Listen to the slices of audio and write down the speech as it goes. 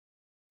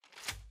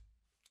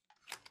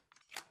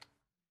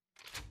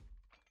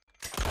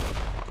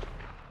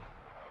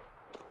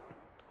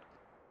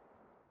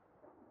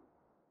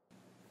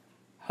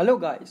Hello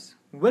guys,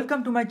 welcome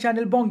to my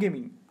channel Bong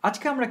gaming.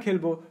 আজকে আমরা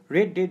খেলবো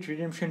রেড ডেড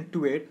রিডেমশন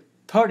 2 এর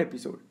থার্ড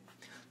এপিসোড।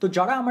 তো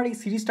যারা আমার এই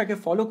সিরিজটাকে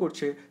ফলো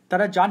করছে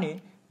তারা জানে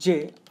যে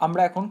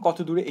আমরা এখন কত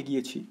দূরে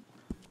এগিয়েছি,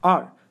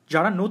 আর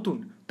যারা নতুন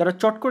তারা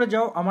চট করে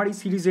যাও আমার এই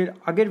সিরিজের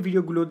আগের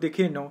ভিডিওগুলো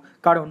দেখে নাও,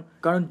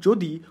 কারণ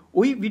যদি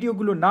ওই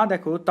ভিডিওগুলো না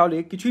দেখো তাহলে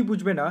কিছুই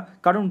বুঝবে না,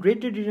 কারণ রেড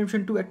ডেড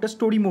রিডেমশন 2 একটা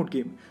স্টোরি মোড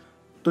গেম।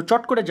 তো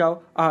চট করে যাও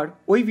আর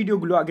ওই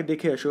ভিডিওগুলো আগে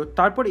দেখে আসো,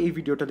 তারপর এই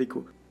ভিডিওটা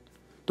দেখো।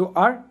 তো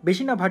আর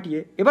বেশি না ভাটিয়ে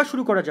এবার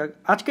শুরু করা যাক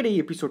আজকের এই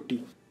এপিসোডটি।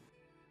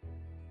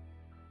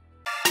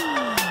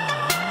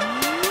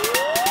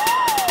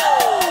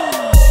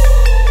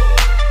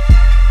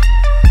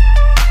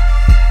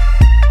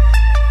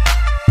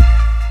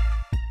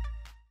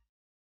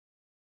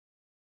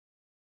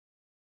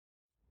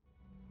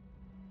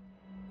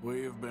 We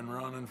have been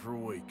running for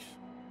weeks.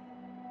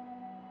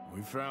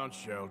 We found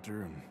shelter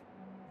and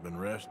been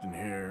resting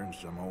here in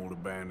some old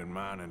abandoned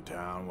mining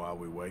town while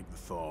we wait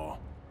the thaw.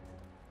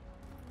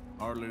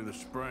 Hardly the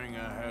spring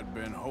I had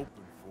been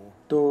hoping for.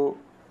 তো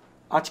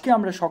আজকে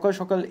আমরা সকাল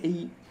সকাল এই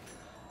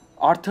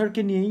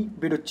আর্থারকে নিয়েই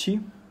বেরোচ্ছি।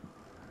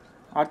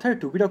 আর্থারের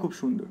টুপিটা খুব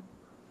সুন্দর।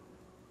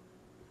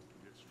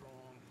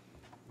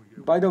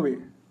 বাই দ্য ওয়ে,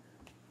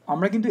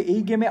 আমরা কিন্তু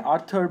এই গেমে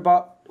আর্থার বা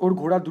ওর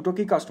ঘোড়া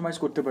দুটোকেই কাস্টমাইজ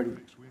করতে পারি,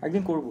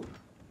 একদিন করব।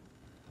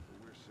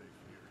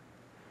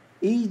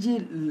 এই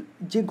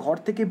যে ঘর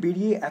থেকে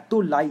বেরিয়ে এত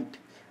লাইট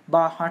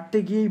বা হাঁটতে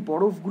গিয়ে এই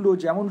বরফগুলো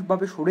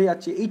যেমনভাবে সরে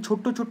যাচ্ছে, এই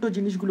ছোট্ট ছোট্ট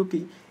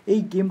জিনিসগুলোকেই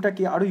এই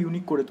গেমটাকে আরও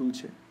ইউনিক করে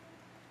তুলছে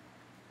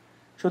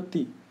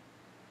সত্যি।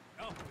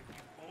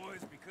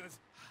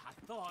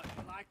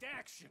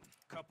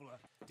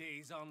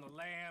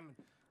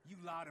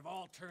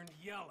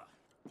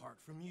 Apart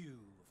from you,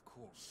 of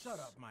course. Shut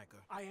up,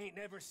 Micah. I ain't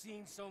never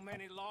seen so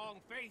many long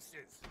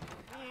faces.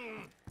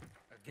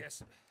 I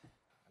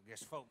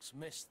guess folks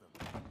miss them.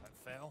 I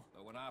fell,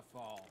 but when I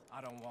fall, I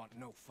don't want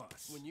no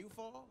fuss. When you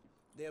fall,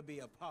 there'll be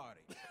a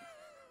party.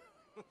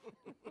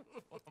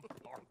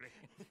 Party?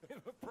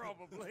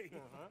 Probably.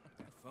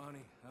 That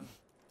funny, huh?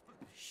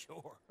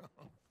 Sure.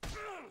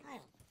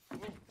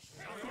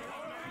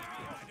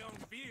 I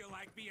don't feel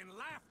like being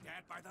laughed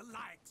at by the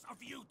likes of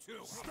you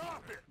two.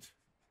 Stop it!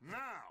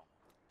 Now!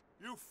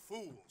 You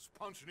fools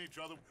punching each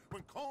other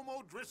when Como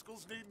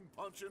Driscoll's needing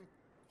punching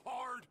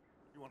hard.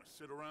 You want to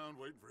sit around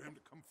waiting for him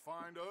to come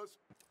find us?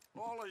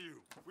 All of you,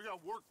 we got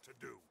work to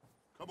do.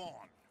 Come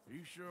on. Are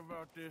you sure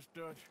about this,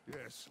 Dutch?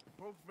 Yes.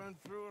 Folks been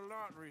through a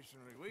lot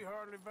recently. We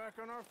hardly back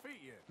on our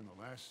feet yet. And the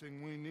last thing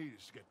we need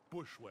is to get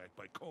bushwhacked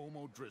by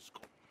Como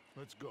Driscoll.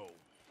 Let's go.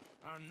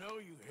 I know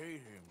you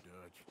hate him,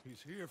 Dutch.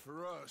 He's here for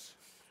us.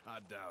 I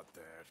doubt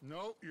that.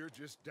 No, you're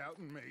just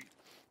doubting me.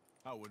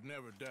 I would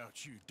never doubt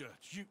you,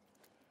 Dutch.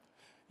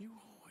 You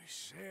always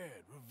said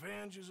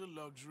revenge is a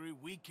luxury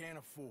we can't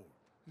afford.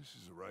 This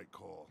is the right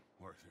call,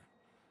 Arthur.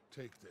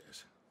 Take this.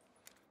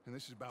 And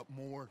this is about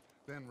more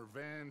than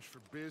revenge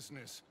for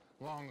business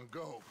long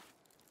ago.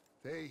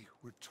 They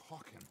were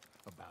talking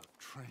about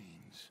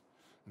trains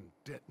and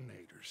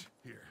detonators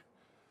here.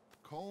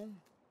 Colm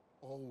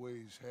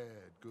always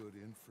had good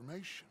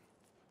information.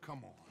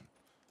 Come on.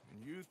 And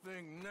you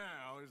think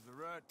now is the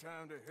right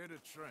time to hit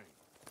a train?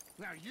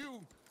 Now you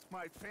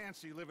might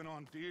fancy living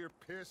on deer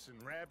piss and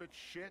rabbit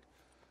shit.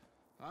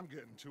 I'm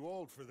getting too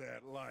old for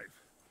that life.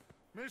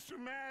 Mr.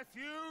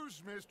 Matthews,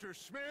 Mr.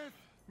 Smith,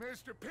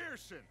 Mr.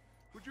 Pearson,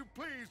 would you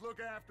please look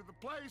after the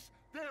place?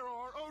 There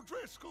are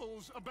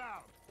O'Driscolls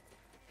about.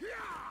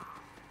 Yeah!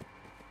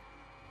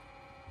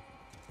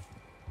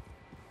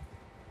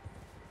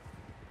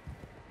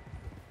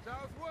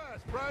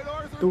 Southwest, right,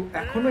 Arthur? তো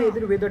এখনো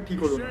এদের weather ঠিক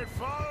হলো না।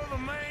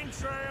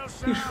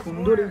 কি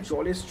সুন্দর এই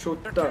জলের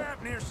স্রোতটা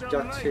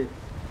যাচ্ছে,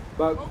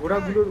 বা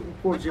ঘোড়াগুলোর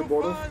উপর যে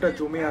বরফটা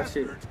জমে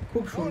আছে,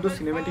 খুব সুন্দর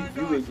সিনেম্যাটিক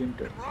ভিউ এই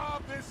গেমটা।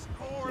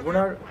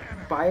 ঘোড়ার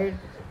পায়ের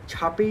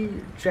ছাপেই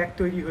ট্র্যাক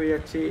তৈরি হয়ে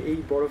যাচ্ছে এই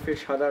বরফের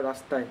সাদা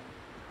রাস্তায়।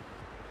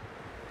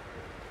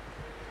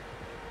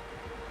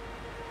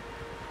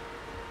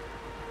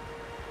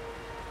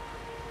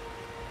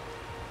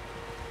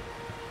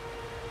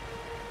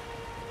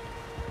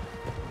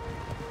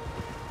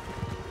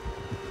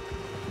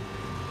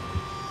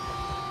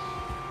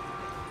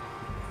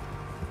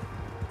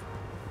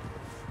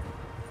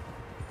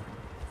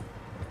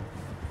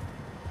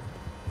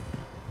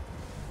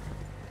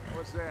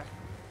 What's that?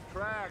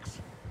 Tracks.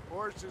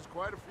 Horses,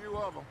 quite a few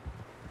of them.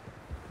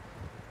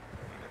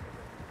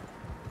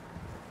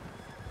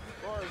 As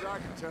far as I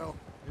can tell,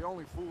 the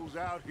only fools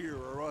out here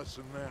are us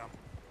and them.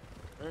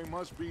 They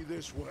must be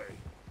this way.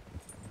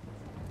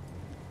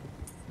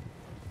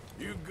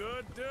 You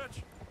good, Dutch?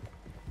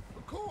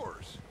 Of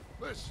course.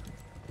 Listen,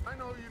 I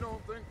know you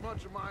don't think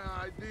much of my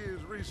ideas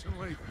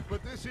recently, but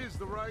this is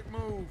the right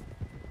move.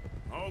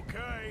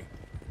 Okay.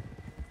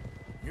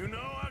 You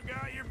know I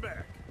got your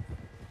back.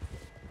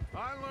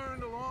 I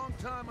learned a long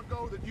time ago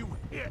that you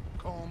hit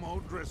Como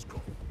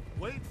Driscoll.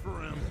 Wait for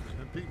him,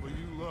 and people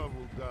you love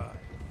will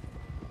die.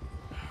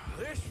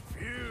 This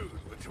feud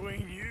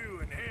between you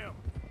and him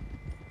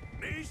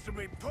needs to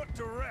be put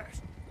to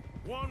rest,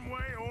 one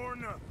way or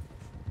another.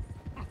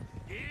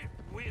 It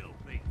will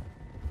be.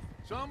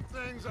 Some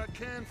things I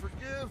can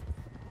forgive,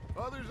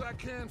 others I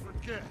can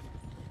forget.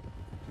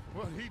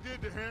 What he did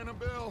to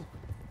Hannibal,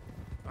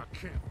 I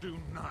can't do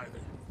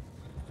neither.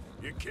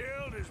 You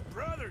killed his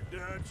brother,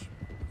 Dutch.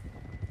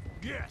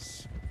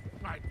 Yes,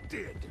 I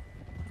did.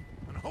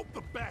 And I hope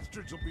the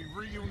bastards will be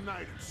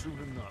reunited soon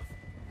enough.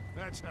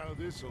 That's how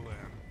this'll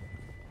end.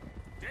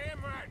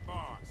 Damn right,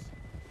 boss.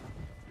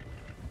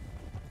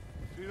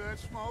 See that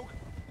smoke?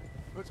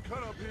 Let's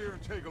cut up here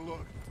and take a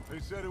look. They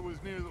said it was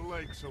near the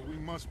lake, so we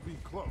must be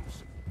close.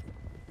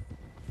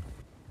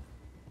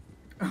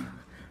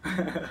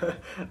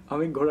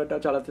 আমি ঘোড়াটা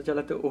চালাতে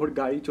চালাতে ওর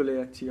গাড়ি চলে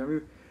যাচ্ছি,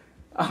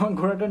 আমার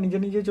ঘোড়াটা নিজে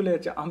নিজে চলে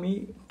যাচ্ছে, আমি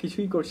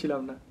কিছুই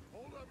করছিলাম না।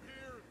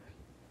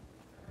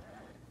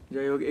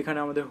 যাই হোক, এখানে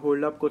আমাদের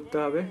হোল্ড আপ করতে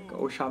হবে।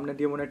 ওর সামনে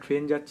দিয়ে মনে হয়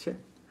ট্রেন যাচ্ছে,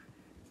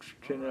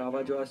 ট্রেনের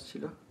আওয়াজও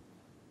আসছিল।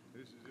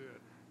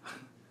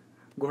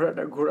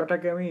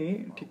 ঘোড়াটাকে আমি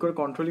ঠিক করে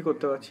কন্ট্রোলই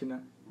করতে পারছি না,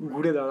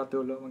 ঘুরে দাঁড়াতে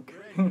হলো আমাকে।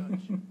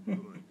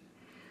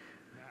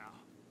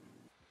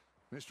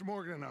 Mr.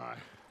 Morgan and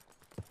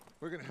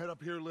we're gonna head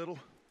up here a little,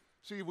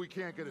 see if we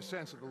can't get a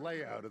sense of the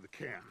layout of the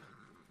camp.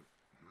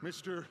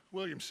 Mr.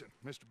 Williamson,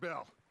 Mr.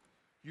 Bell,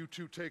 you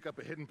two take up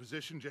a hidden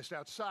position just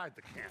outside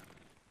the camp.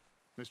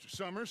 Mr.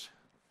 Summers,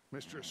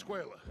 Mr.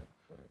 Escuela,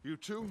 you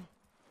two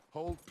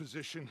hold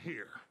position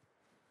here.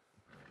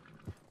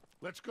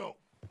 Let's go.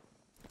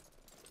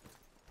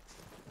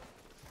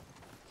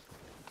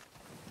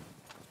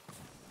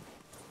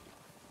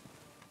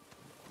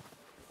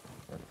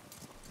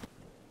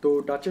 তো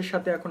ডাচের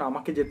সাথে এখন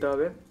আমাকে যেতে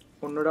হবে,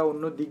 অন্যরা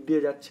অন্য দিক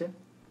দিয়ে যাচ্ছে।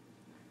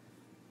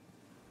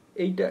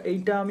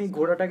 এইটা আমি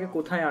ঘোড়াটাকে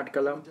কোথায়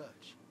আটকালাম?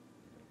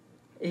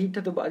 এইটা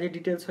তো বাজে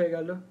ডিটেলস হয়ে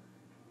গেল।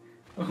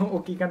 ও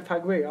কি কান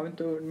থাকবে? আমি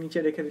তো নিচে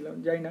রেখে দিলাম,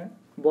 যাই না,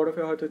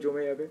 বরফে হয়তো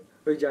জমে যাবে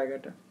ওই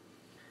জায়গাটা,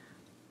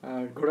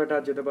 আর ঘোড়াটা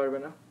আর যেতে পারবে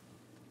না।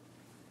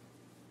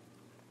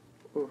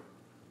 ও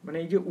মানে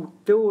এই যে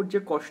উঠতেও ওর যে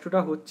কষ্টটা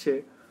হচ্ছে,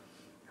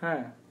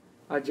 হ্যাঁ,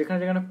 আর যেখানে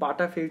যেখানে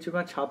পাটা ফেলছে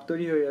ওখানে ছাপ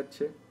তৈরি হয়ে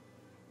যাচ্ছে,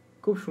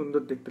 খুব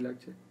সুন্দর দেখতে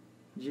লাগছে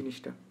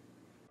জিনিসটা।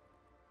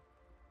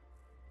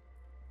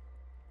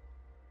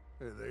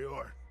 There they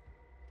are.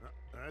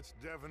 That's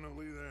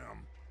definitely them.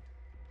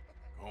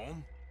 Home?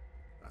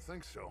 I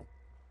think so.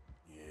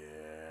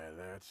 Yeah,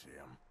 that's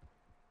him.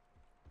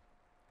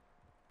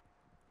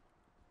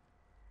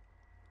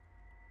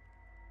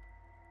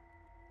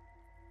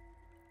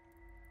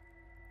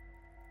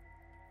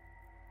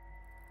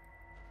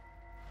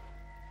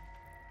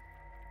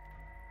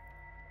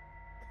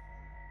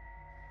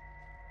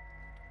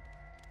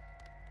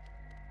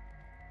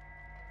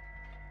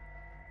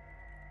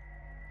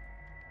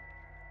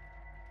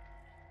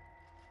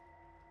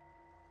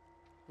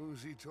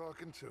 Who's he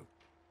talking to?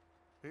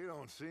 He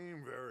don't seem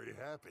very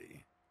happy.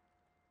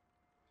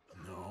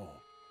 No.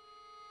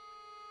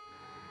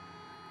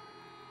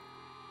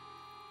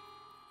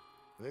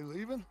 They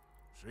leaving?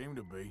 Seem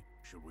to be.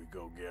 Should we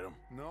go get him?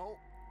 No.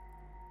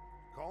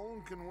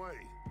 Colin can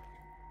wait.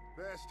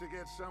 Best to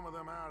get some of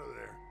them out of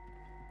there.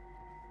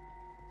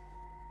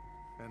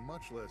 And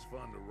much less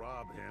fun to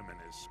rob him and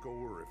his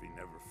score if he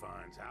never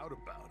finds out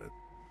about it.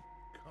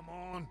 Come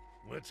on,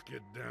 let's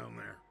get down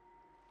there.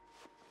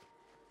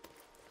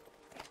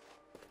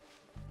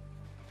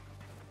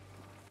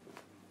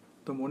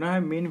 তো মনে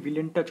হয় main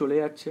ভিলেনটা চলে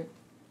যাচ্ছে,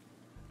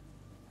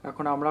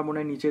 এখন আমরা মনে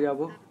হয় নিচে যাব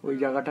ওই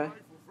জায়গাটায়।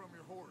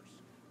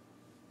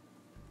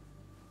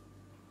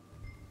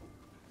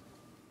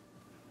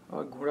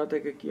 আর ঘোড়া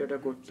থেকে কি এটা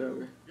করতে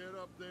হবে,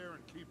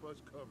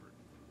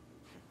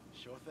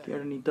 কি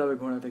এটা নিতে হবে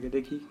ঘোড়া থেকে,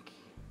 দেখি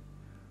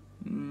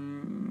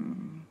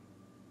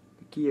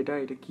কি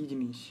এটা কি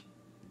জিনিস।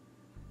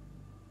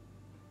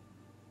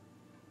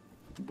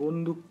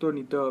 বন্দুক তো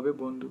নিতে হবে,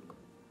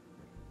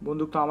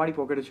 বন্দুক তো আমারই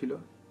পকেটে ছিল।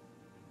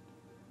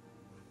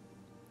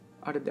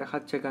 আরে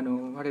দেখাচ্ছে কেন?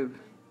 আরে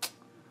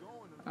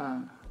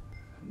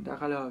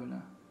দেখালে হবে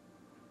না।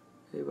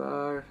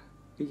 এবার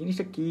এই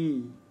জিনিসটা কি?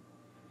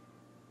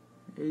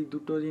 এই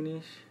দুটো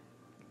জিনিস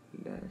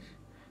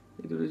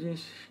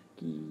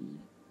কি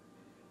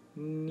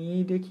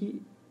নিয়েই দেখি।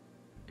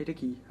 এটা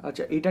কি?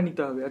 আচ্ছা এটা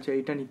নিতে হবে,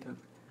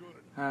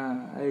 হ্যাঁ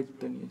এই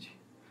তো নিয়েছি।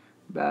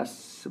 ব্যাস,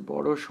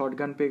 বড়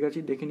শটগান পেয়ে গেছি,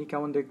 দেখিনি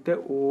কেমন দেখতে।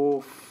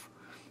 ওফ,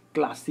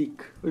 ক্লাসিক।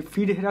 ওই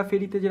ফির হেরা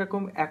ফেরিতে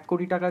যেরকম 1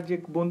 কোটি টাকার যে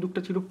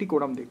বন্দুকটা ছিল ঠিক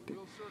ওরম দেখতে।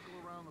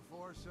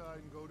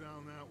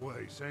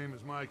 Same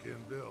as Micah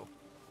and Bill.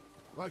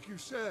 Like you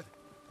said,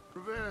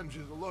 revenge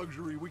is a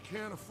luxury we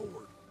can't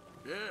afford.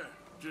 Yeah,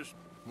 just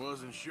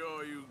wasn't sure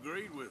you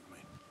agreed with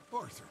me.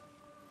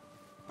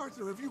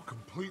 Arthur, have you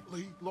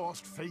completely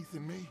lost faith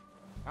in me?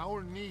 Our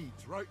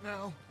needs right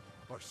now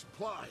are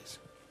supplies,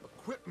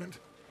 equipment,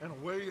 and a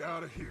way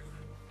out of here.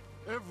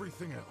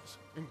 Everything else,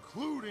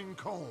 including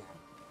Colm,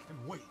 can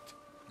wait.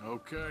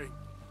 Okay.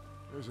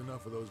 There's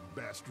enough of those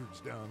bastards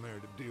down there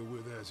to deal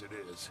with as it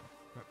is.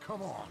 Now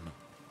come on.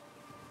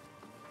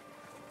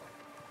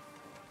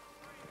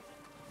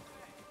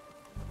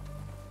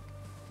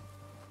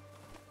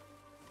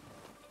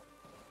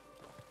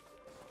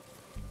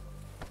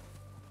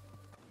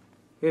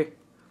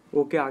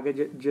 ওকে আগে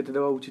যেতে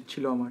দেওয়া উচিত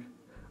ছিল আমার।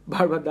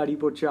 বারবার দাঁড়িয়ে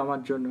পড়ছে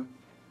আমার জন্য।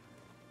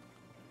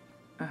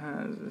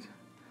 হ্যাঁ,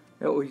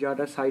 ওই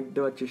জায়গাটা সাইড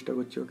দেওয়ার চেষ্টা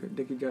করছে ওকে,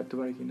 দেখি যেতে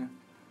পারে কিনা।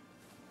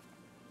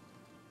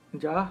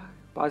 যা,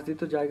 পাশ দিয়ে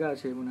তো জায়গা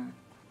আছে মনে হয়।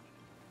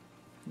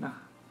 না,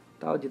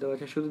 তাও যেতে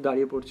পারছে, শুধু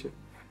দাঁড়িয়ে পড়ছে।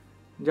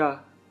 যা।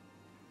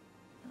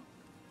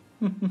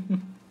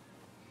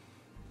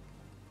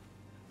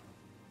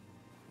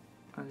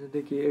 আচ্ছা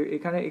দেখি,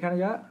 এখানে এখানে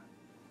যা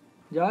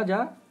যা যা,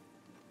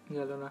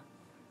 গেল না।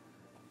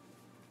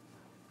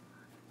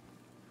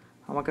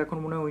 আমাকে এখন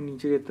মনে হয় ওই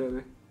নিচে যেতে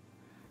হবে,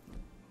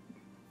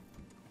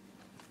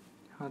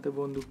 হাতে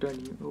বন্দুকটা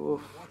নিয়ে। ও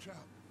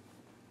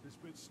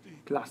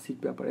ক্লাসিক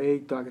ব্যাপার। এই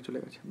তো আগে চলে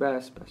গেছে,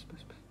 ব্যাস ব্যাস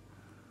ব্যাস ব্যাস।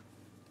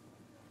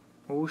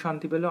 ও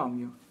শান্তি পেল,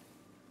 আমিও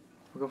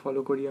ওকে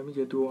ফলো করি আমি,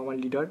 যেহেতু ও আমার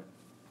লিডার।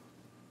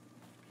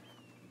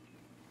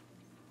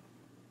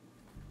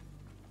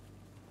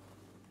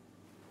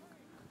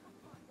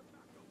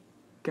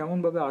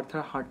 কেমনভাবে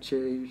আর্থার হাঁটছে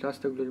এই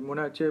রাস্তাগুলো,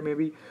 মনে হচ্ছে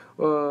মেবি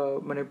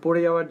মানে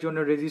পড়ে যাওয়ার জন্য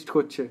রেজিস্ট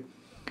করছে,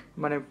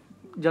 মানে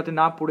যাতে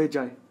না পড়ে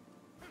যায়।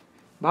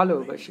 ভালো,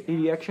 এই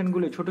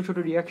রিয়াকশনগুলো, ছোট ছোট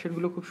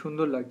রিয়াকশনগুলো খুব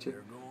সুন্দর লাগছে।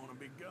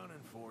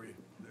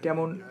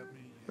 কেমন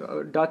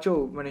ডাচও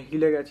মানে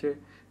হিলে গেছে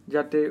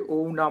যাতে ও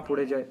না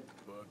পড়ে যায়।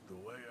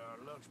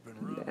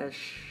 ল্যাশ,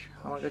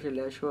 আমার কাছে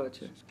ল্যাশও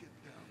আছে।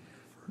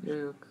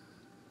 যাই হোক,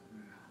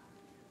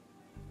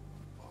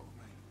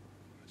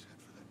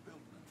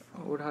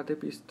 ওর হাতে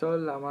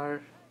পিস্তল, আমার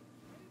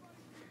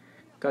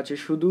কাছে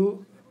শুধু,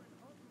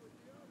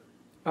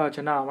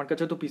 আচ্ছা না, আমার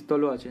কাছে তো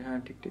পিস্তলও আছে। হ্যাঁ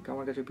ঠিক ঠিক,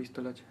 আমার কাছে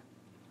পিস্তল আছে।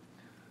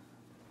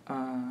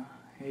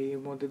 এই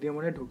মধ্যে দিয়ে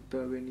মনে ঢুকতে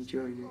হবে, নিচে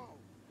হয়ে যায়।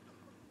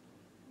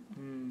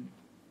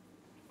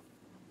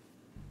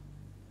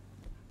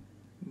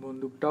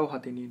 বন্দুকটাও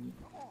হাতে নিয়ে নি।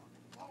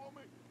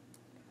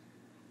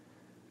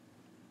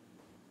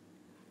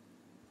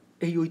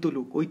 এই ওই তো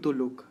লোক, ওই তো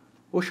লোক,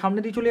 ওর সামনে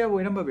দিয়ে চলে যাবো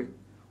এরম ভাবে?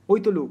 ওই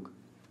তো লোক।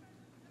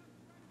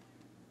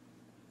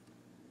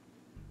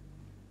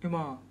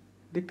 মা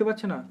দেখতে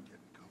পাচ্ছে না?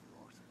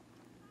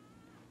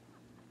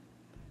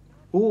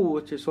 ও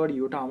আচ্ছা, সরি,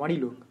 ওটা আমারই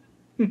লোক।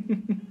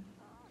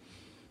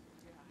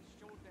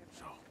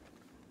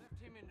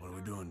 What are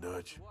we doing,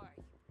 Dutch?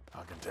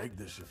 I can take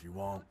this if you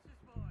want.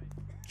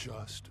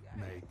 Just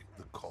make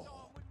the call.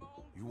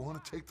 You want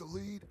to take the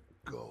lead?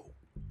 Go.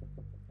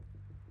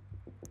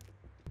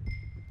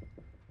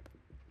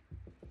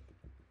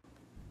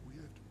 We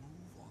have to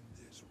move on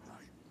this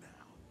right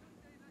now.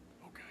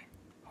 Okay,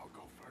 I'll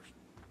go first.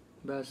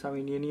 ব্যাস, আমি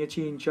নিয়ে নিয়েছি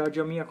in charge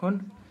আমি এখন।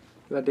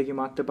 এবার দেখি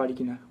মারতে পারি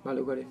কিনা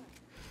ভালো করে।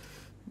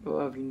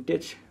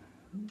 ভিন্টেজ।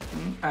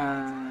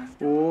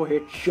 ও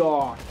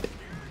হেডশট,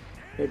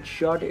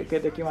 হেডশট। একে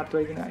দেখি মারতে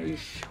পারি কিনা।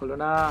 ইস, হলো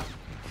না।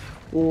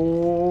 ও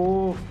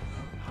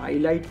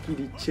হাইলাইট কি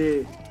দিচ্ছে,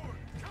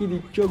 কি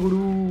দিচ্ছ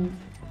গুরু?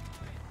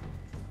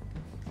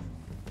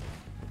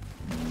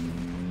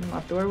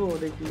 মারতে পারবো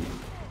দেখি।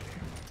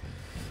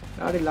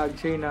 আরে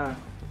লাগছেই না,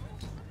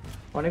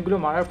 অনেকগুলো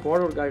মারার পর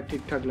ওর গায়ে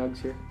ঠিকঠাক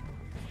লাগছে।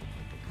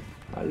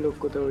 আর লোক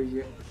কোথাও ওই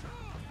যে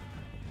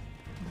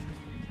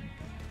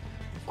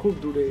খুব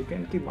দূরে,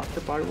 এখানে কি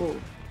মারতে পারবো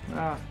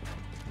না?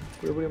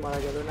 পুরোপুরি মারা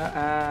গেল না।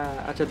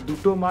 আচ্ছা,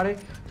 দুটো মারে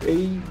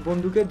এই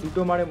বন্দুকে,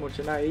 দুটো মারে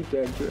মরছে না। এই তো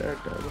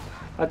একটা,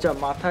 আচ্ছা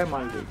মাথায়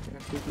মারবে,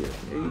 ঠিকই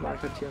আছে। এই মার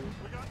খাচ্ছি আমি।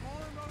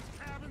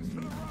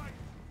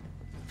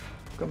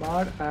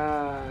 মার,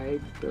 এই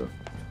তো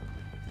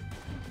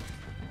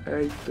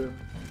এই তো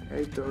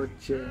এই তো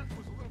হচ্ছে।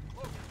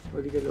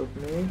 ওদিকে লোক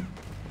নেই,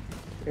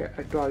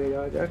 একটু আগে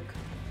যাওয়া যাক।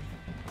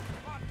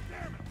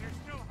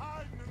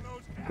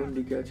 কোন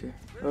দিকে আছে?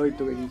 ওই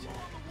তো বেরিয়েছে।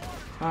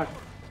 আর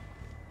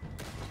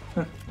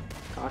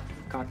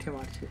কাঠে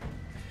মারছে।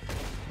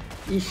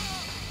 ইস,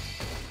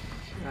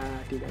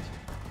 ঠিক আছে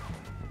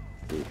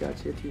ঠিক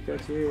আছে ঠিক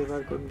আছে।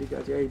 এবার কোন দিকে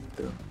আছে? এই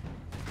তো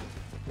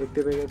দেখতে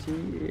পেয়ে গেছি।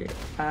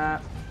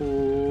 ও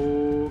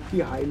কি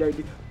হাইলাইট!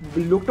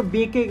 লোকটা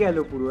বেঁকে গেল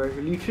পুরো,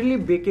 লিটারালি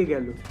বেঁকে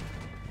গেল।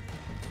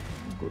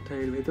 কোথায়,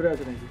 এর ভেতরে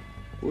আছে নাকি?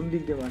 কোন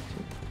দিক দিয়ে মারছে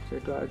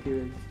সেটা আর কি,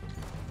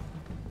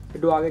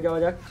 একটু আগে যাওয়া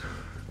যাক।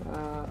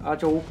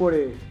 আচ্ছা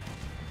উপরে।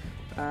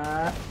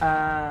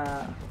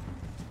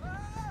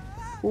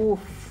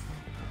 উফ,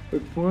 ওই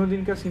 15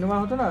 দিনকার সিনেমা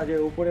হতো না, যে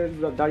উপরে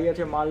দাঁড়িয়ে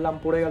আছে, মারলাম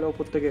পড়ে গেল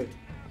উপর থেকে,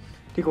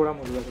 ঠিক ওরা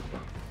মতো ব্যাপারটা।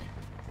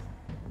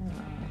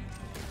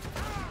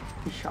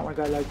 ইস, আমার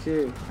গায়ে লাগছে।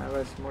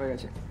 ব্যাস, মরে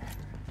গেছে।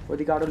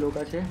 ওদিকে আরো লোক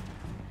আছে।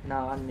 না,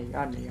 আর নেই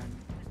আর নেই আর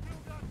নেই।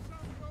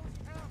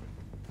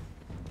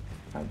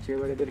 আচ্ছা,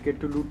 এবার এদেরকে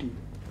একটু লুটি।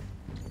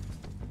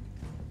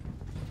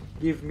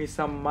 গিভ মি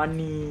সাম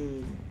মানি।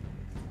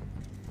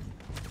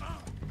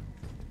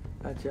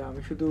 আচ্ছা,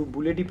 আমি শুধু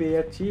বুলেটই পেয়ে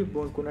যাচ্ছি,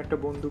 কোনো একটা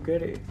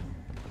বন্দুকের,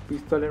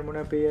 পিস্তলের মনে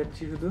পেয়ে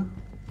যাচ্ছি শুধু।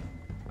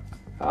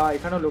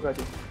 এখানেও লোক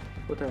আছে।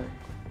 কোথায়?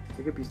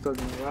 দেখে পিস্তল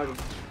নেই। আর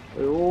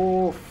ও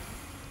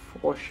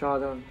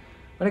অসাধারণ,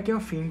 মানে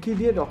কেমন ফিঙ্কি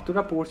দিয়ে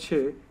রক্তটা পড়ছে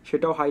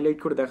সেটাও হাইলাইট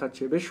করে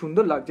দেখাচ্ছে। বেশ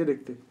সুন্দর লাগছে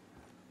দেখতে।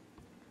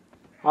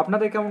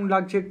 আপনাদের কেমন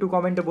লাগছে একটু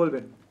কমেন্টে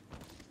বলবেন।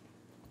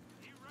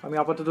 আমি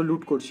আপাতত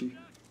লুট করছি।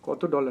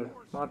 কত ডলার?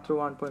 মাত্র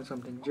 1 পয়েন্ট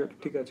সামথিং।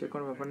 ঠিক আছে,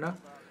 কোনো ব্যাপার না।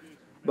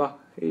 বাহ,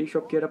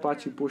 এইসব কি একটা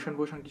পাচ্ছি,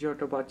 পোষণ কিছু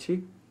একটা পাচ্ছি।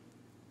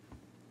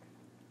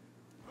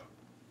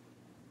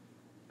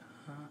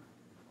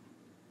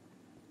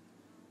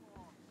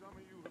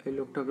 এই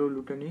লোকটাকেও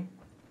লুটে নি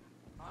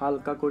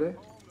হালকা করে।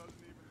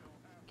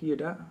 কি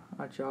এটা?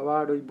 আচ্ছা,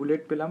 আবার ওই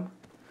বুলেট পেলাম।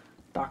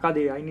 টাকা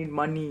দে, আই নিড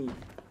মানি,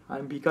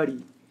 আমি ভিখারি।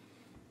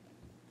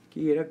 কি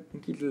এরা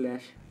কি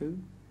ল্যাশ?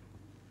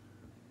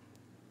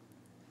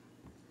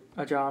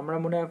 আচ্ছা, আমরা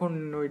মনে হয় এখন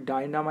ওই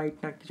ডাইনামাইট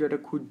না কিছু একটা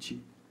খুঁজছি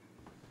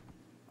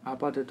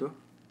আপাতত।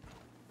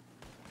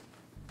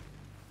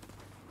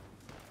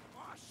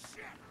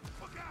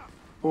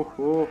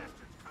 ওহো,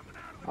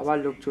 আবার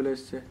লোক চলে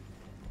এসছে।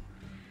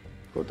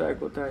 কোথায়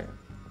কোথায়?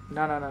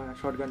 না না না,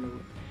 শটগান নেবো।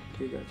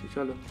 ঠিক আছে,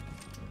 চলো।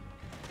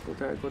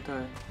 কোথায়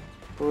কোথায়?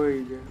 ওই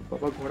যে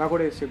বাবা, ঘোড়া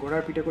করে এসছে,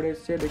 ঘোড়ার পিঠে করে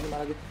এসছে। দেখি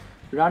মারা যায়।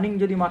 রানিং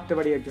যদি মারতে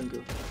পারি একজনকে।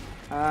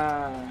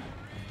 হ্যাঁ,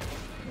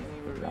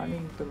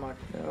 রানিং তো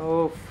মারতে। ও,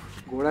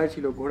 ঘোড়ায়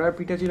ছিল, ঘোড়ার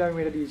পিঠে ছিল, আমি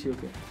মেরে দিয়েছি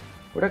ওকে।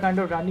 ওটা কাইন্ড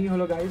অফ রানিং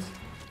হলো গাইস।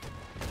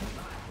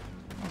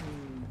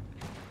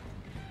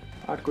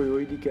 আর কই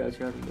ওই দিকে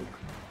আছে আর লোক।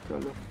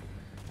 চলো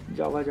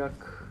যাওয়া যাক।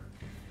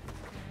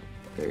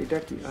 এটা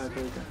কি? আচ্ছা,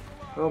 এটা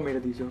ও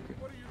মেরে দিয়েছে ওকে।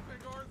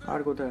 আর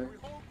কোথায়?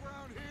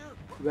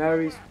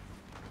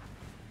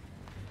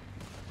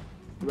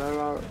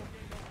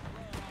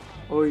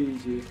 ওই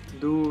যে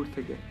দূর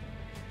থেকে।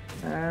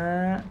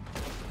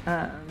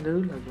 হ্যাঁ,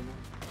 দূর লাগবে না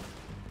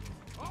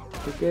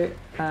থেকে।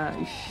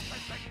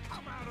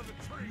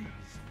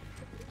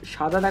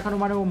 সাদা দেখানো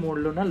মানে ও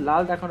মরলো না,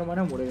 লাল দেখানো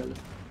মানে মরে গেল।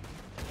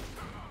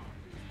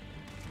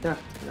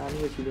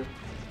 রানিয়ে ছিল।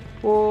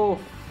 ও,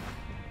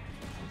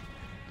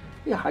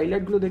 এই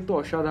হাইলাইটগুলো দেখতে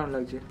অসাধারণ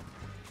লাগছে।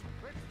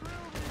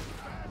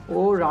 ও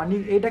রানিং,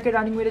 এটাকে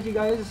রানিং মেরেছি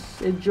গাইস,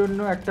 এর জন্য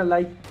একটা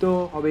লাইক তো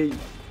হবেই,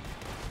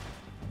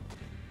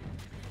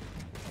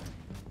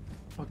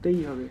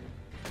 হতেই হবে।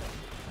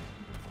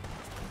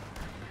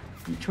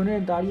 পিছনে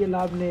দাঁড়িয়ে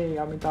লাভ নেই,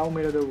 আমি তাও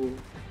মেরে দেবো।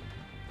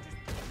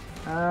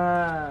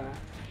 হ্যাঁ,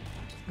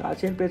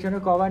 গাছের পেছনে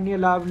কভার নিয়ে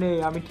লাভ নেই,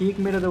 আমি ঠিক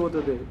মেরে দেবো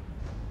তোদের।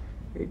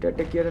 এটা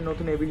একটা কি একটা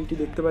নতুন এবিলিটি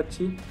দেখতে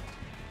পাচ্ছি।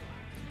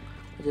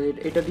 আচ্ছা,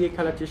 এটা দিয়ে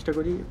খেলার চেষ্টা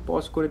করি।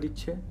 পজ করে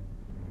দিচ্ছে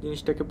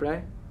জিনিসটাকে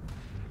প্রায়।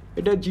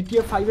 এটা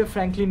GTA 5-এ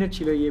ফ্র্যাঙ্কলিনের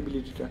ছিল এই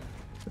এবিলিটিটা।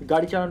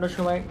 গাড়ি চালানোর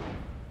সময়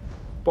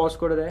পজ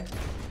করে দেয়,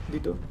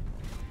 দিত।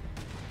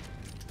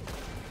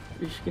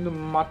 ইস, কিন্তু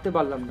মারতে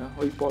পারলাম না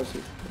ওই পজে।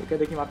 একে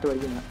দেখি মারতে পারি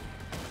না।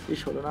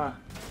 ইস, হলো না।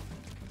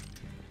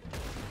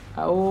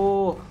 ও,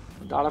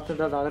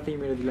 দাঁড়াতেই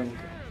মেরে দিলাম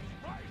ওকে।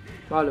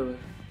 ভালো।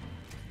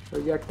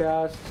 ওই যে একটা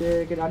আসছে,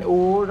 একে রানিং। ও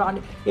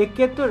রানিং,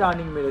 একে তো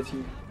রানিং মেরেছি।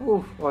 ও,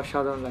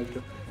 অসাধারণ লাগলো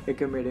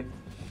একে মেরে।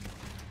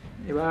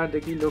 এবার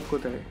দেখি লোক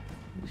কোথায়।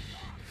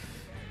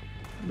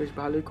 বেশ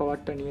ভালোই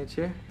কভারটা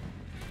নিয়েছে।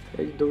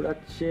 এই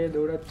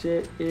দৌড়াচ্ছে।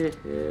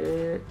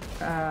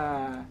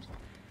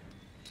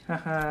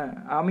 হ্যাঁ,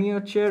 আমি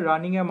হচ্ছে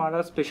রানিংয়ে মারা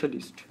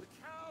স্পেশালিস্ট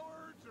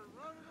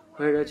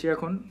হয়ে গেছি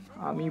এখন।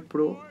 আমি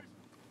প্রো।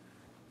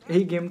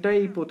 এই গেমটাই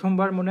এই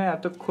প্রথমবার মনে হয়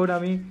এতক্ষণ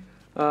আমি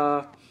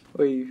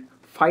ওই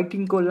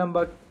ফাইটিং করলাম,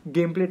 বা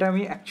গেম প্লেটা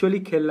আমি অ্যাকচুয়ালি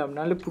খেললাম।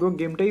 নাহলে পুরো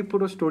গেমটাই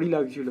পুরো স্টোরি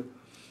লাগছিল।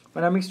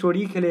 মানে আমি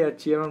স্টোরিই খেলে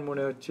যাচ্ছি আমার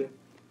মনে হচ্ছে।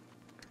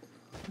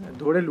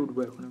 ধরে লুটবো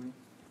এখন আমি।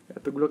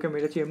 এতগুলোকে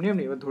মেরেছি এমনি,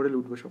 এবার ধরে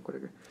লুটবো সব করে।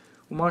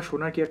 উমা,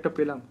 সোনার কি একটা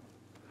পেলাম।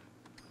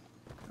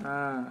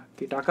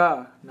 কি টাকা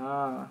না,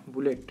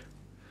 বুলেট।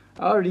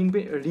 আর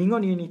রিংও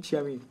নিয়ে নিচ্ছি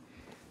আমি,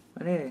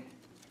 মানে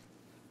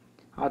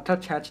আর্থার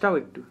ছ্যাঁচটাও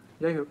একটু।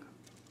 যাই হোক।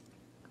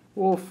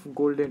 ওফ,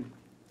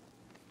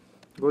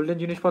 গোল্ডেন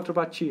জিনিসপত্র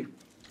পাচ্ছি।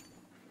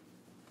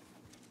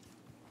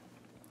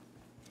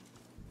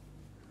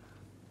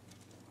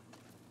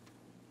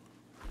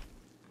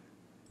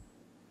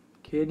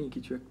 খেয়ে নি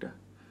কিছু একটা,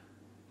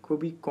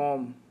 খুবই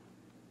কম।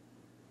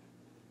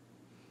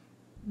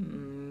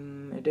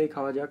 এটাই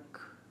খাওয়া যাক।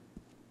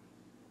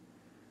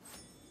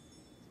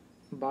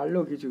 বাড়লো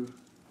কিছু,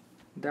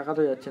 দেখা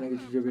তো যাচ্ছে না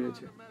কিছু যে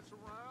বেড়েছে।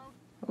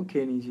 ও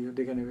খেয়ে নিয়েছি,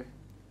 দেখে নেবে।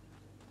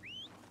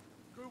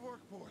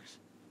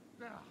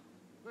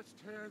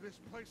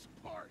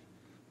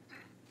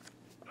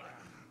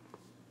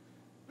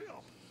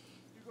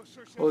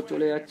 ও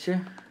চলে যাচ্ছে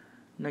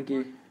নাকি?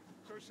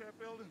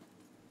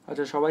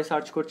 আচ্ছা, সবাই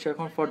সার্চ করছে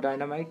এখন ফর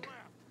ডাইনামাইট।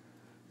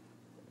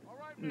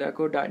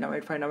 দেখো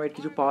ডাইনামাইট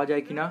কিছু পাওয়া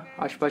যায় কিনা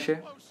আশপাশে।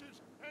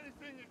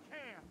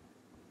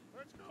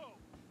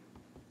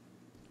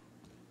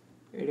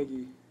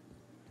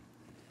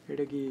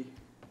 এটা কি?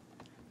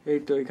 এই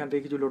তো, এখান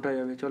থেকে কিছু লোটা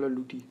যাবে। চলো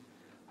লুটি।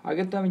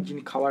 আগে তো আমি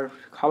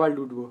খাবার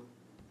লুটবো।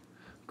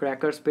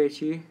 ক্র্যাকার্স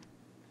পেয়েছি,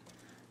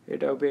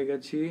 এটাও পেয়ে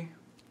গেছি।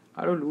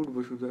 আরও লুটবো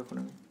শুধু এখন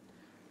আমি।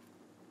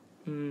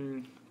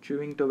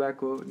 চুইং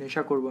টোব্যাকো,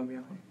 নেশা করবো আমি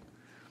এখন।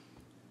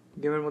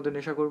 গেমের মধ্যে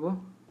নেশা করবো।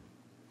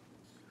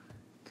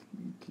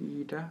 কি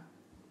এটা?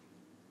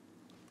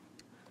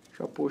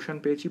 সব পোশন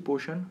পেয়েছি।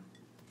 পোশন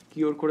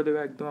কিওর করে দেবে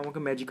একদম আমাকে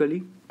ম্যাজিক্যালি,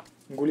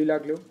 গুলি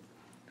লাগলেও।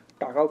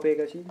 টাকাও পেয়ে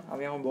গেছি,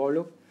 আমি এখন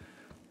বড়লোক।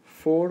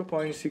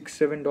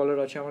 $4.67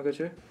 আছে আমার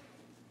কাছে।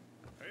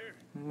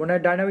 মনে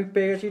হয় ডাইনামিট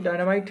পেয়ে গেছি।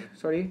 Dynamite.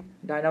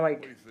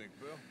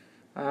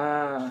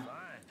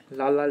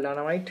 Lal Lal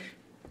dynamite.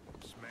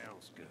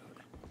 Smells good.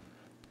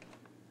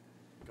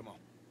 Come on.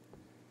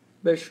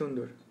 বেশ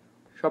সুন্দর,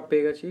 সব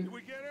পেয়ে গেছি। Did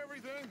we get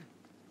everything?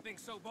 Think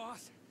so,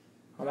 boss?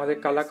 আমাদের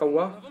কালা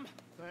কাউয়া।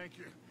 Thank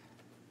you.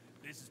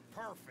 This is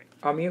perfect.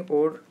 আমি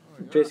ওর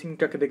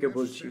ড্রেসিংটাকে দেখে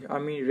বলছি,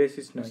 আমি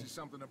রেসিস্ট নই। This is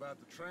something about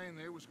the train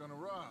they was gonna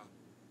rob.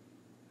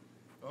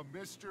 Of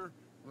Mr.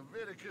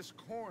 Leviticus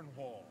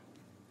Cornwall.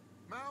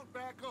 Mount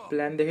back up.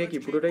 Plan দেখে কি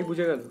পুরোটাই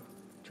বুঝে গেল?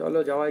 চলো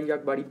যাওয়াই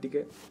যাক বাড়ির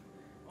দিকে,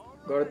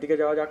 ঘরের দিকে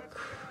যাওয়া যাক।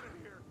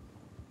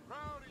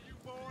 Proud of you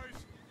boys.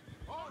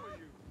 All of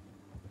you.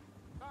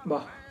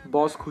 বাহ,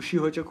 বস খুশি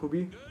হয়েছে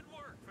খুবই Good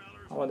work,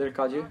 fellas. আমাদের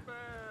কাজে। Not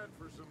bad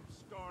for some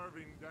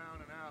starving down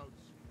and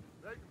outs.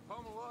 They can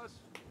pummel us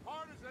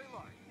hard as they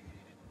like.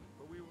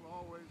 But we will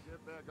always get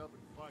back up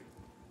and fight.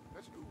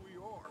 That's who we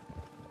are.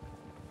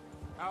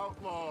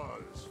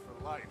 Outlaws for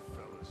life,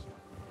 fellas.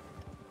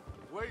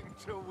 Wait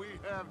until we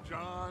have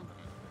John,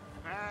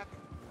 Mac,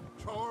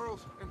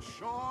 Charles, and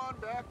Sean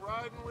back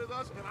riding with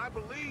us, and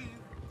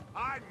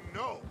I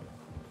know,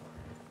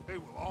 they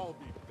will all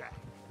be back.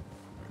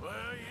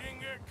 Well, you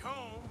didn't get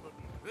Combe, but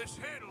this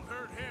hit'll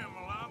hurt him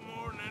a lot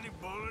more than any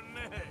bullet in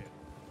the head.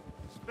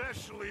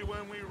 Especially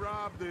when we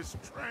rob this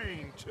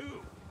train, too.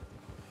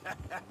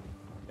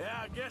 Yeah,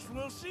 I guess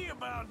we'll see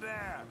about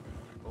that.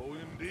 Oh,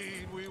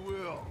 indeed we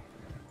will.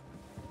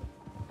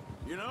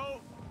 You know,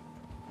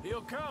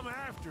 he'll come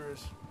after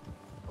us.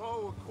 Oh,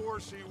 of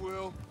course he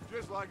will,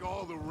 just like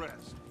all the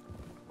rest.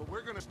 But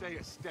we're gonna stay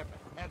a step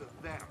ahead of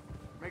them.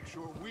 Make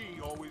sure we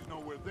always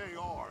know where they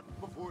are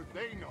before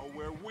they know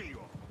where we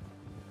are.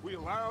 We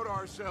allowed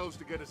ourselves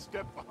to get a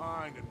step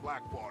behind in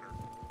Blackwater.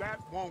 That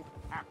won't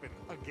happen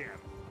again.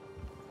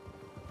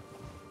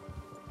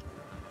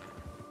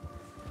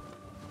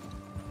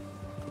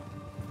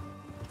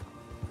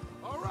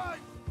 All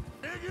right,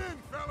 dig in,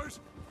 fellas.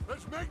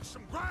 Let's make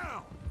some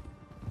ground.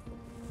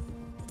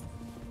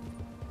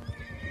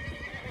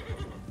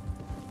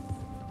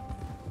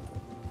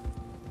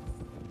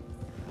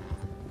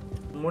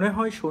 মনে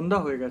হয় সন্ধ্যা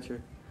হয়ে গেছে,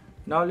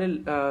 নাহলে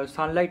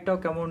সানলাইটটাও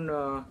কেমন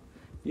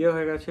ইয়ে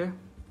হয়ে গেছে,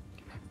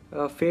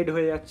 fade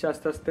হয়ে যাচ্ছে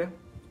আস্তে আস্তে।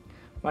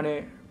 মানে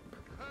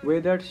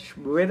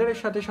ওয়েদারের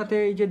সাথে সাথে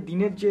এই যে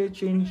দিনের যে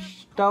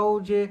চেঞ্জটাও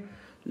যে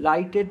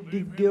লাইটের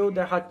দিক দিয়েও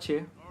দেখাচ্ছে,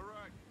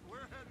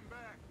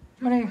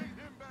 মানে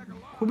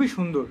খুবই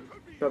সুন্দর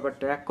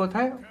ব্যাপারটা, এক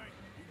কথায়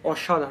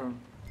অসাধারণ।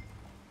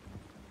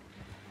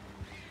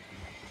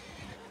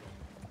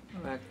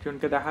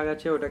 একজনকে দেখা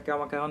গেছে, ওটাকে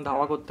আমাকে এখন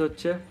ধাওয়া করতে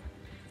হচ্ছে।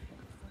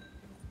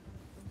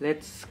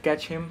 লেটস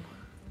ক্যাচ হিম।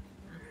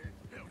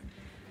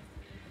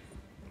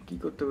 কি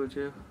করতে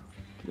বলছে?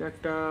 কি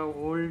একটা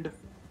হোল্ড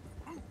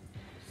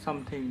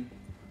সামথিং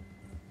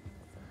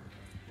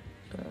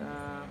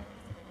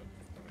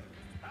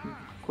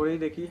করেই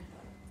দেখি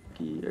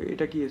কি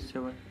এটা কি এসছে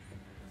আবার,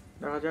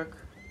 দেখা যাক।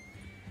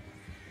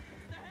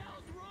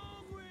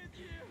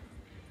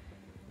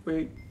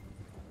 ওই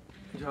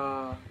যা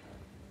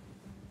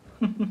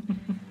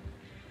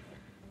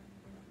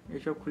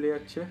এইসব খুলে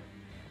যাচ্ছে।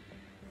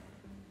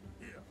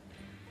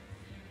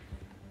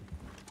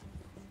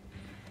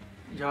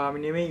 যা আমি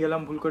নেমেই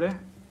গেলাম ভুল করে।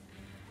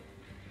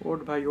 ওট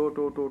ভাই, ওট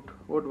ওট ওট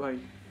ওট ভাই,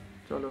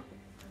 চলো।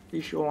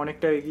 ইস, ও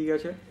অনেকটা এগিয়ে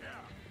গেছে।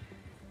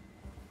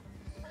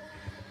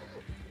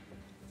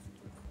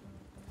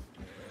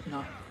 না,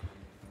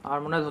 আর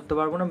মনে হয় ধরতে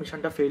পারবো না,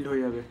 মিশনটা ফেইল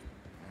হয়ে যাবে,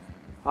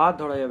 আর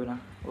ধরা যাবে না।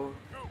 ও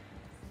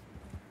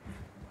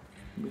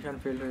মিশন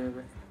ফেল হয়ে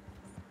যাবে।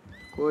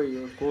 কই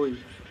কই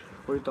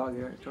কই তো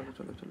আগে, চলো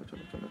চলো চলো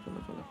চলো চলো চলো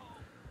চলো।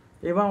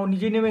 এবার ও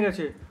নিজেই নেমে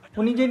গেছে, ও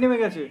নিজেই নেমে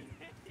গেছে।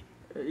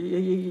 এই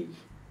এই এই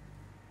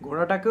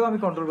ঘোড়াটাকেও আমি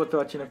কন্ট্রোল করতে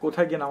পারছি না,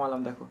 কোথায় গিয়ে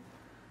নামালাম দেখো।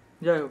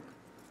 যাই হোক,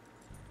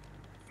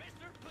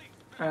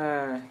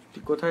 হ্যাঁ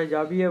তুই কোথায়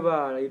যাবি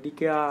এবার?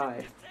 এদিকে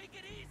আয়,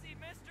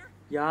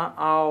 ইয়া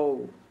আও।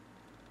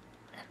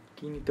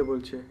 কি নিতে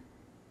বলছে?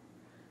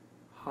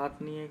 হাত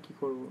নিয়ে কি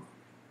করব?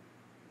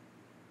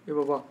 এ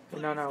বাবা,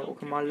 না না,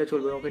 ওকে মারলে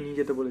চলবে না, ওকে নিয়ে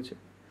যেতে বলেছে,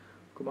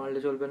 ওকে মারলে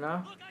চলবে না।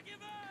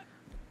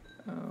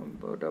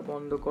 ওটা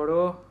বন্ধ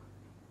করো,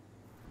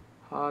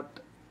 হাত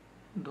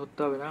ধরতে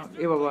হবে না।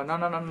 এ বাবা, না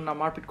না না না,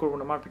 মারপিট করবো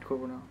না, মারপিট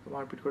করবো না,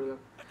 মারপিট করে দাও।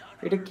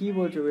 এটা কি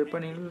বলছো?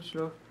 ওয়েপন ইউজ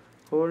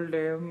হোল্ড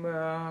এম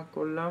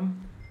করলাম,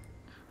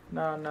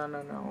 না না না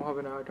না,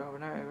 হবে না, এটা হবে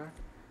না এবার।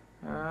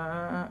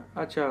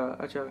 আচ্ছা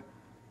আচ্ছা,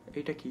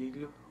 এইটা কি?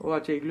 এগুলো, ও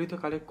আচ্ছা, এগুলোই তো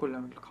কালেক্ট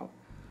করলাম, এগুলো খাও।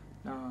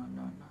 না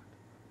না না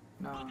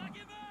না,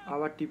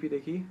 আবার টিপি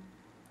দেখি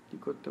কি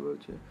করতে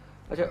বলছে।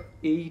 আচ্ছা,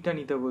 এইটা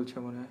নিতে বলছে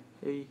মনে হয়,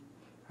 এই,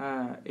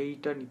 হ্যাঁ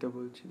এইটা নিতে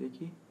বলছে,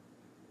 দেখি।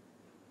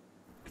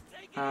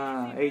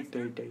 হ্যাঁ এই তো,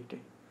 এইটাই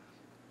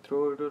থ্রো।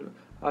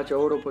 আচ্ছা,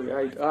 ওর ওপরে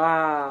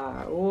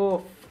ও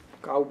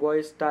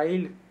কাউবয়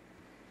স্টাইল।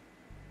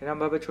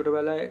 এরকমভাবে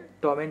ছোটবেলায়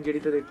টম অ্যান্ড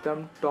জেরিতে দেখতাম,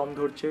 টম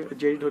ধরছে,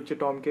 জেরি ধরছে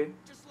টমকে,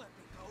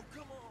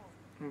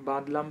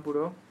 বাঁধলাম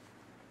পুরো।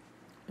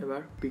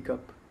 এবার পিক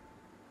আপ,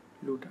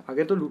 লুট।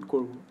 আগে তো লুট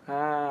করবো,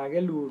 হ্যাঁ আগে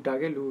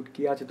লুট।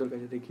 কি আছে তোর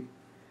কাছে দেখি?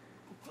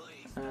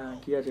 হ্যাঁ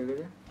কি আছে ওর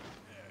কাছে?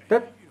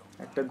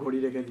 একটা ঘড়ি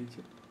রেখে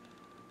দিয়েছে,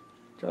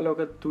 চলো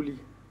ওকে তুলি।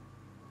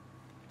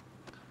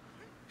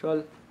 চল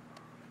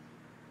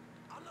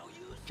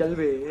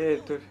চলবে এ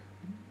তোর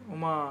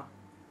ওমা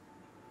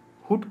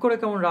হুট করে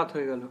কেমন রাত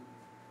হয়ে গেল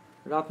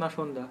রাত না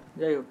সন্ধ্যা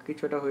যাই হোক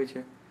কিছু একটা হয়েছে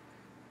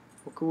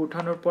ওকে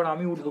উঠানোর পর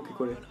আমি উঠবো কি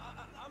করে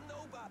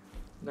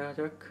দেখা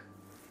যাক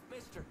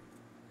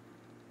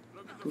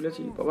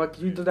তুলেছি বাবা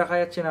কিছুই তো দেখা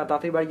যাচ্ছে না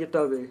তাতেই বাড়ি যেতে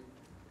হবে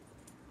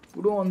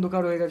পুরো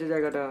অন্ধকার হয়ে গেছে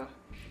জায়গাটা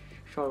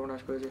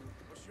সর্বনাশ করেছে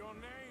What's your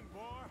name,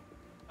 boy?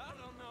 I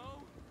don't know.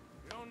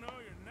 You don't know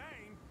your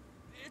name?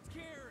 It's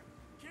Kieran.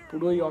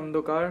 পুরোই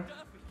অন্ধকার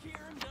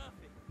Kieran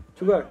Duffy.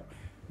 সুগার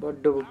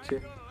বড্ড বকছে I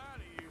ain't gonna lie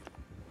to you.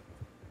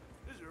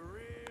 This is a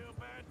real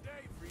bad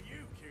day for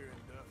you, Kieran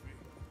Duffy.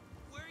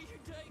 Where are you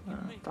taking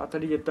me?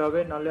 তাড়াতাড়ি যেতে হবে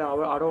নাহলে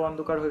আরো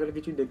অন্ধকার হয়ে গেলে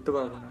কিছুই দেখতে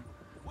পারবো না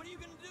What are you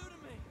gonna do to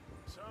me?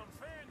 Some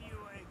fan you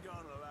ain't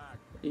gonna like.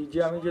 এই যে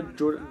আমি যে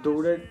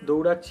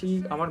দৌড়াচ্ছি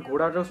আমার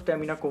ঘোড়ারও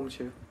স্ট্যামিনা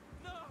কমছে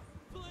No,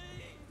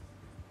 please.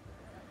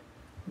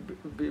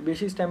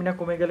 বেশি স্ট্যামিনা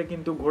কমে গেলে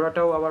কিন্তু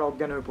ঘোড়াটাও আবার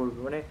অজ্ঞান হয়ে পড়বে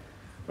মানে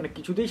মানে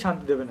কিছুতেই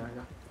শান্তি দেবে না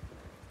এরা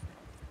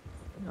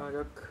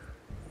যাক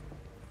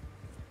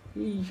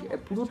এই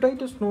পুরোটাই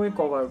তো স্নোয়ে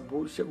কভার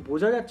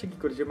বোঝা যাচ্ছে কি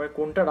করেছে মানে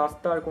কোনটা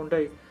রাস্তা আর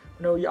কোনটাই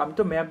মানে ওই আমি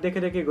তো ম্যাপ দেখে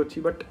দেখে এগোচ্ছি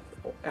বাট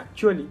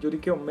অ্যাকচুয়ালি যদি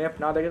কেউ ম্যাপ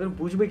না দেখে তাহলে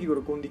বুঝবে কি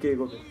করে কোন দিকে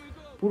এগোবে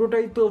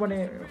পুরোটাই তো মানে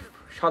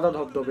সাদা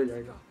ধবধবে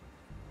জায়গা You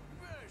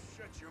better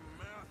shut your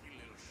mouth, you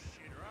little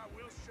shit, or I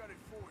will shut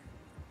it for you.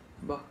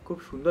 বাহ খুব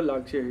সুন্দর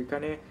লাগছে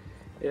এখানে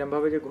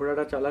এরমভাবে যে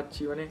ঘোড়াটা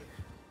চালাচ্ছি মানে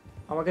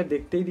আমাকে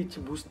দেখতেই দিচ্ছে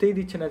বুঝতেই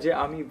দিচ্ছে না যে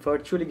আমি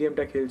ভার্চুয়ালি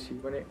গেমটা খেলছি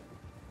মানে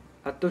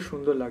এত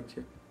সুন্দর লাগছে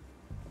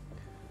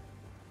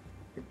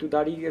একটু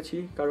দাঁড়িয়ে গেছি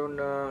কারণ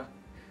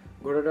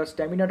ঘোড়াটার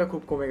স্ট্যামিনাটা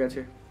খুব কমে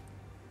গেছে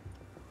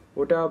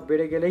ওটা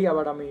বেড়ে গেলেই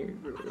আবার আমি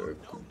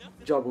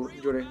যাব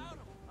জোরে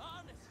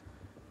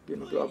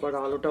কিন্তু আবার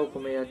আলোটাও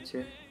কমে যাচ্ছে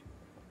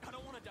I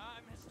don't wanna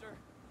die, mister.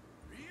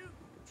 Are you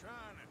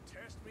trying to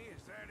test me?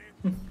 Is that it?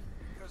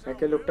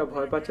 একে লোকটা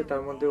ভয় পাচ্ছে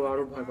তার মধ্যেও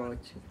আরো ভয়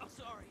পাচ্ছি I'm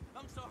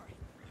sorry.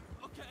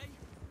 Okay?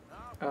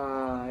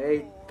 এই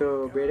তো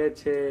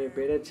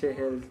বেড়েছে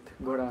হেলথ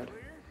ঘোড়ার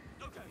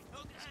Okay.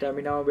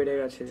 স্ট্যামিনাও বেড়ে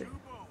গেছে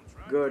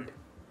গুড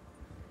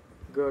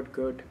গুড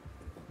গুড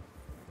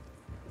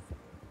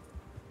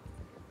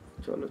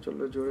চলো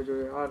চলো জোরে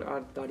জোরে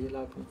আর দাঁড়িয়ে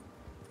লাভ নেই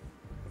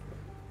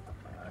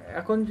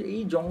এখন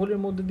এই জঙ্গলের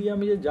মধ্যে দিয়ে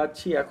আমি যে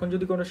যাচ্ছি এখন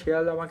যদি কোনো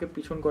শেয়াল আমাকে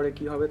পিছন করে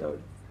কি হবে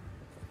তাহলে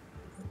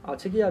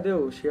আছে কি আদেও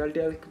শেয়াল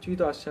টেয়াল কিছুই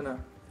তো আসছে না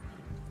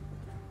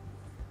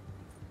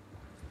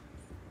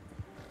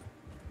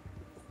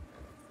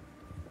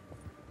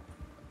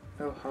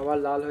হাওয়া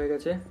লাল হয়ে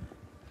গেছে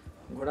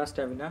ঘোড়া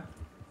স্ট্যামিনা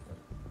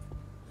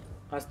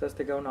আস্তে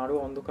আস্তে কেমন আরো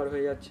অন্ধকার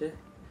হয়ে যাচ্ছে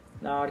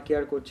না আর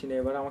কেয়ার করছি না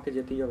এবার আমাকে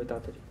যেতেই হবে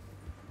তাড়াতাড়ি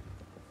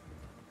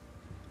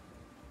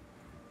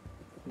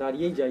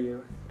দাঁড়িয়েই যাই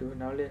এবার একটু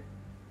নাহলে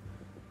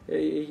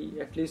এই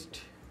অ্যাটলিস্ট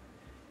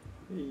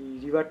এই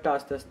রিভারটা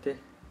আস্তে আস্তে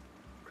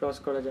ক্রস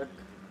করা যাক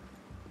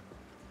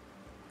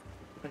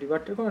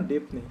রিভারটার কোনো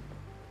ডেপথ নেই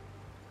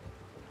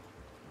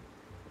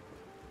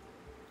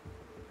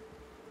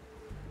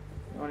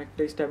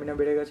অনেকটাই স্ট্যামিনা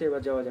বেড়ে গেছে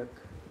এবার যাওয়া যাক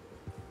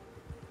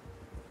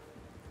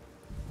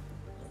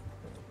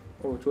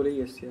ও চলেই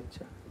এসছি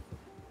আচ্ছা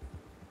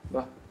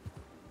বাহ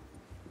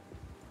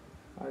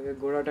আগে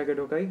ঘোড়াটাকে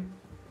ঢোকাই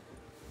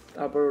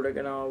তারপর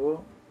ওটাকে নামাবো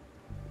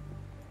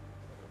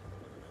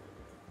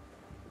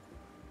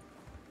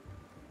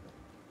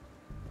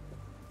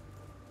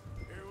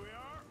Here we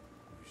are,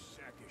 you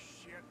sack of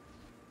shit.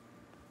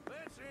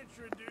 Let's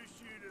introduce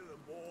you to the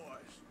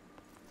boys.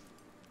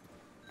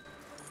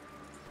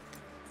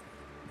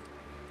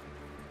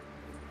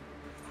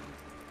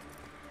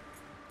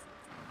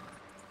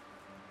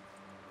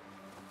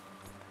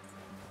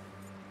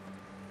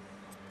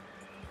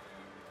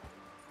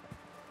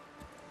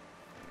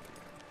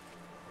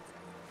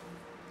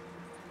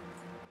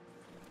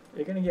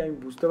 এখানে কি আমি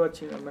বুঝতে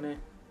পারছি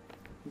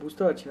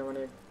না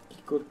মানে কি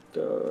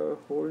করতে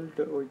হোল্ড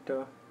ওইটা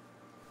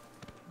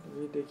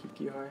দেখি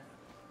কি হয়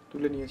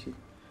তুলে নিয়েছি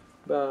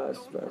বাস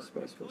বাস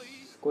বাস বাস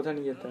কোথায়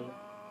নিয়ে যেতে হবে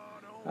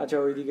আচ্ছা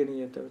ওইদিকে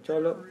নিয়ে যেতে হবে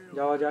চলো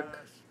যাওয়া যাক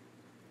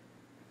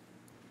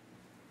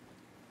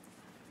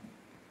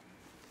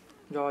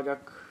You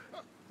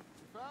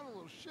found a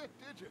little shit,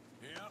 did you?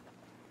 Yep.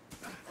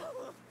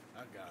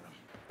 I got him.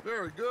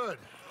 Very good.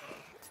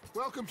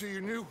 Welcome to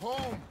your new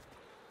home.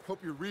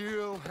 Hope you're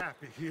real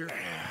happy here.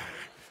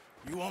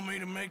 You want me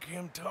to make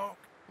him talk?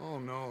 Oh,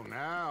 no,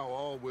 now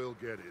all we'll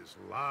get is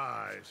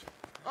lies.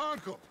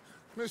 Uncle,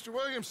 Mr.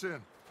 Williamson,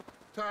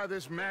 tie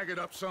this maggot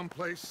up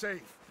someplace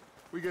safe.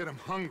 We get him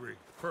hungry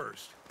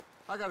first.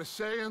 I got a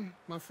saying,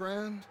 my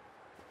friend.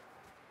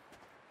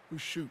 We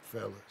shoot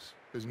fellas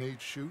as need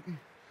shooting,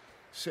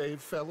 save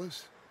fellas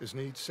as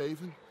need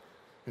saving,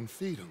 and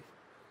feed 'em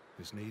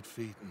as need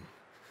feeding.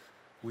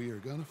 We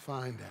are gonna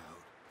find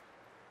out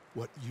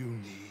what you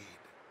need.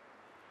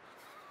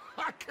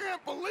 I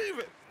can't believe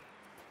it!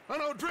 An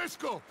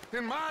O'Driscoll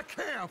in my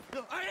camp!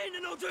 I ain't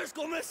an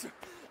O'Driscoll, mister.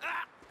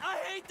 I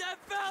hate that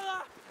fella.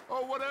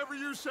 Oh, whatever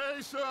you say,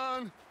 son.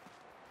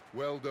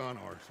 Well done,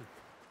 Arthur.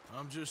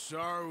 I'm just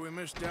sorry we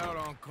missed out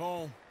on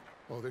Colm.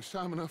 Oh, there's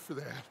time enough for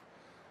that.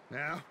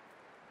 Now,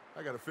 I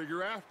gotta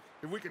figure out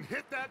if we can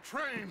hit that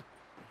train.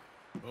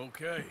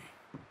 Okay.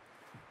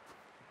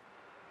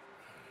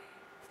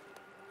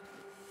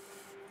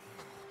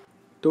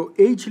 তো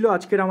এই ছিল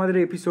আজকের আমাদের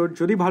episode.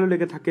 যদি ভালো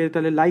লেগে থাকে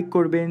তাহলে লাইক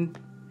করবেন,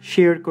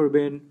 শেয়ার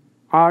করবেন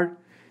আর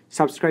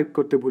সাবস্ক্রাইব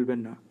করতে ভুলবেন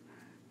না।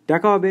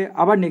 দেখা হবে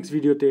আবার নেক্সট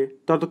ভিডিওতে।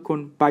 ততক্ষণ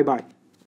বাই বাই।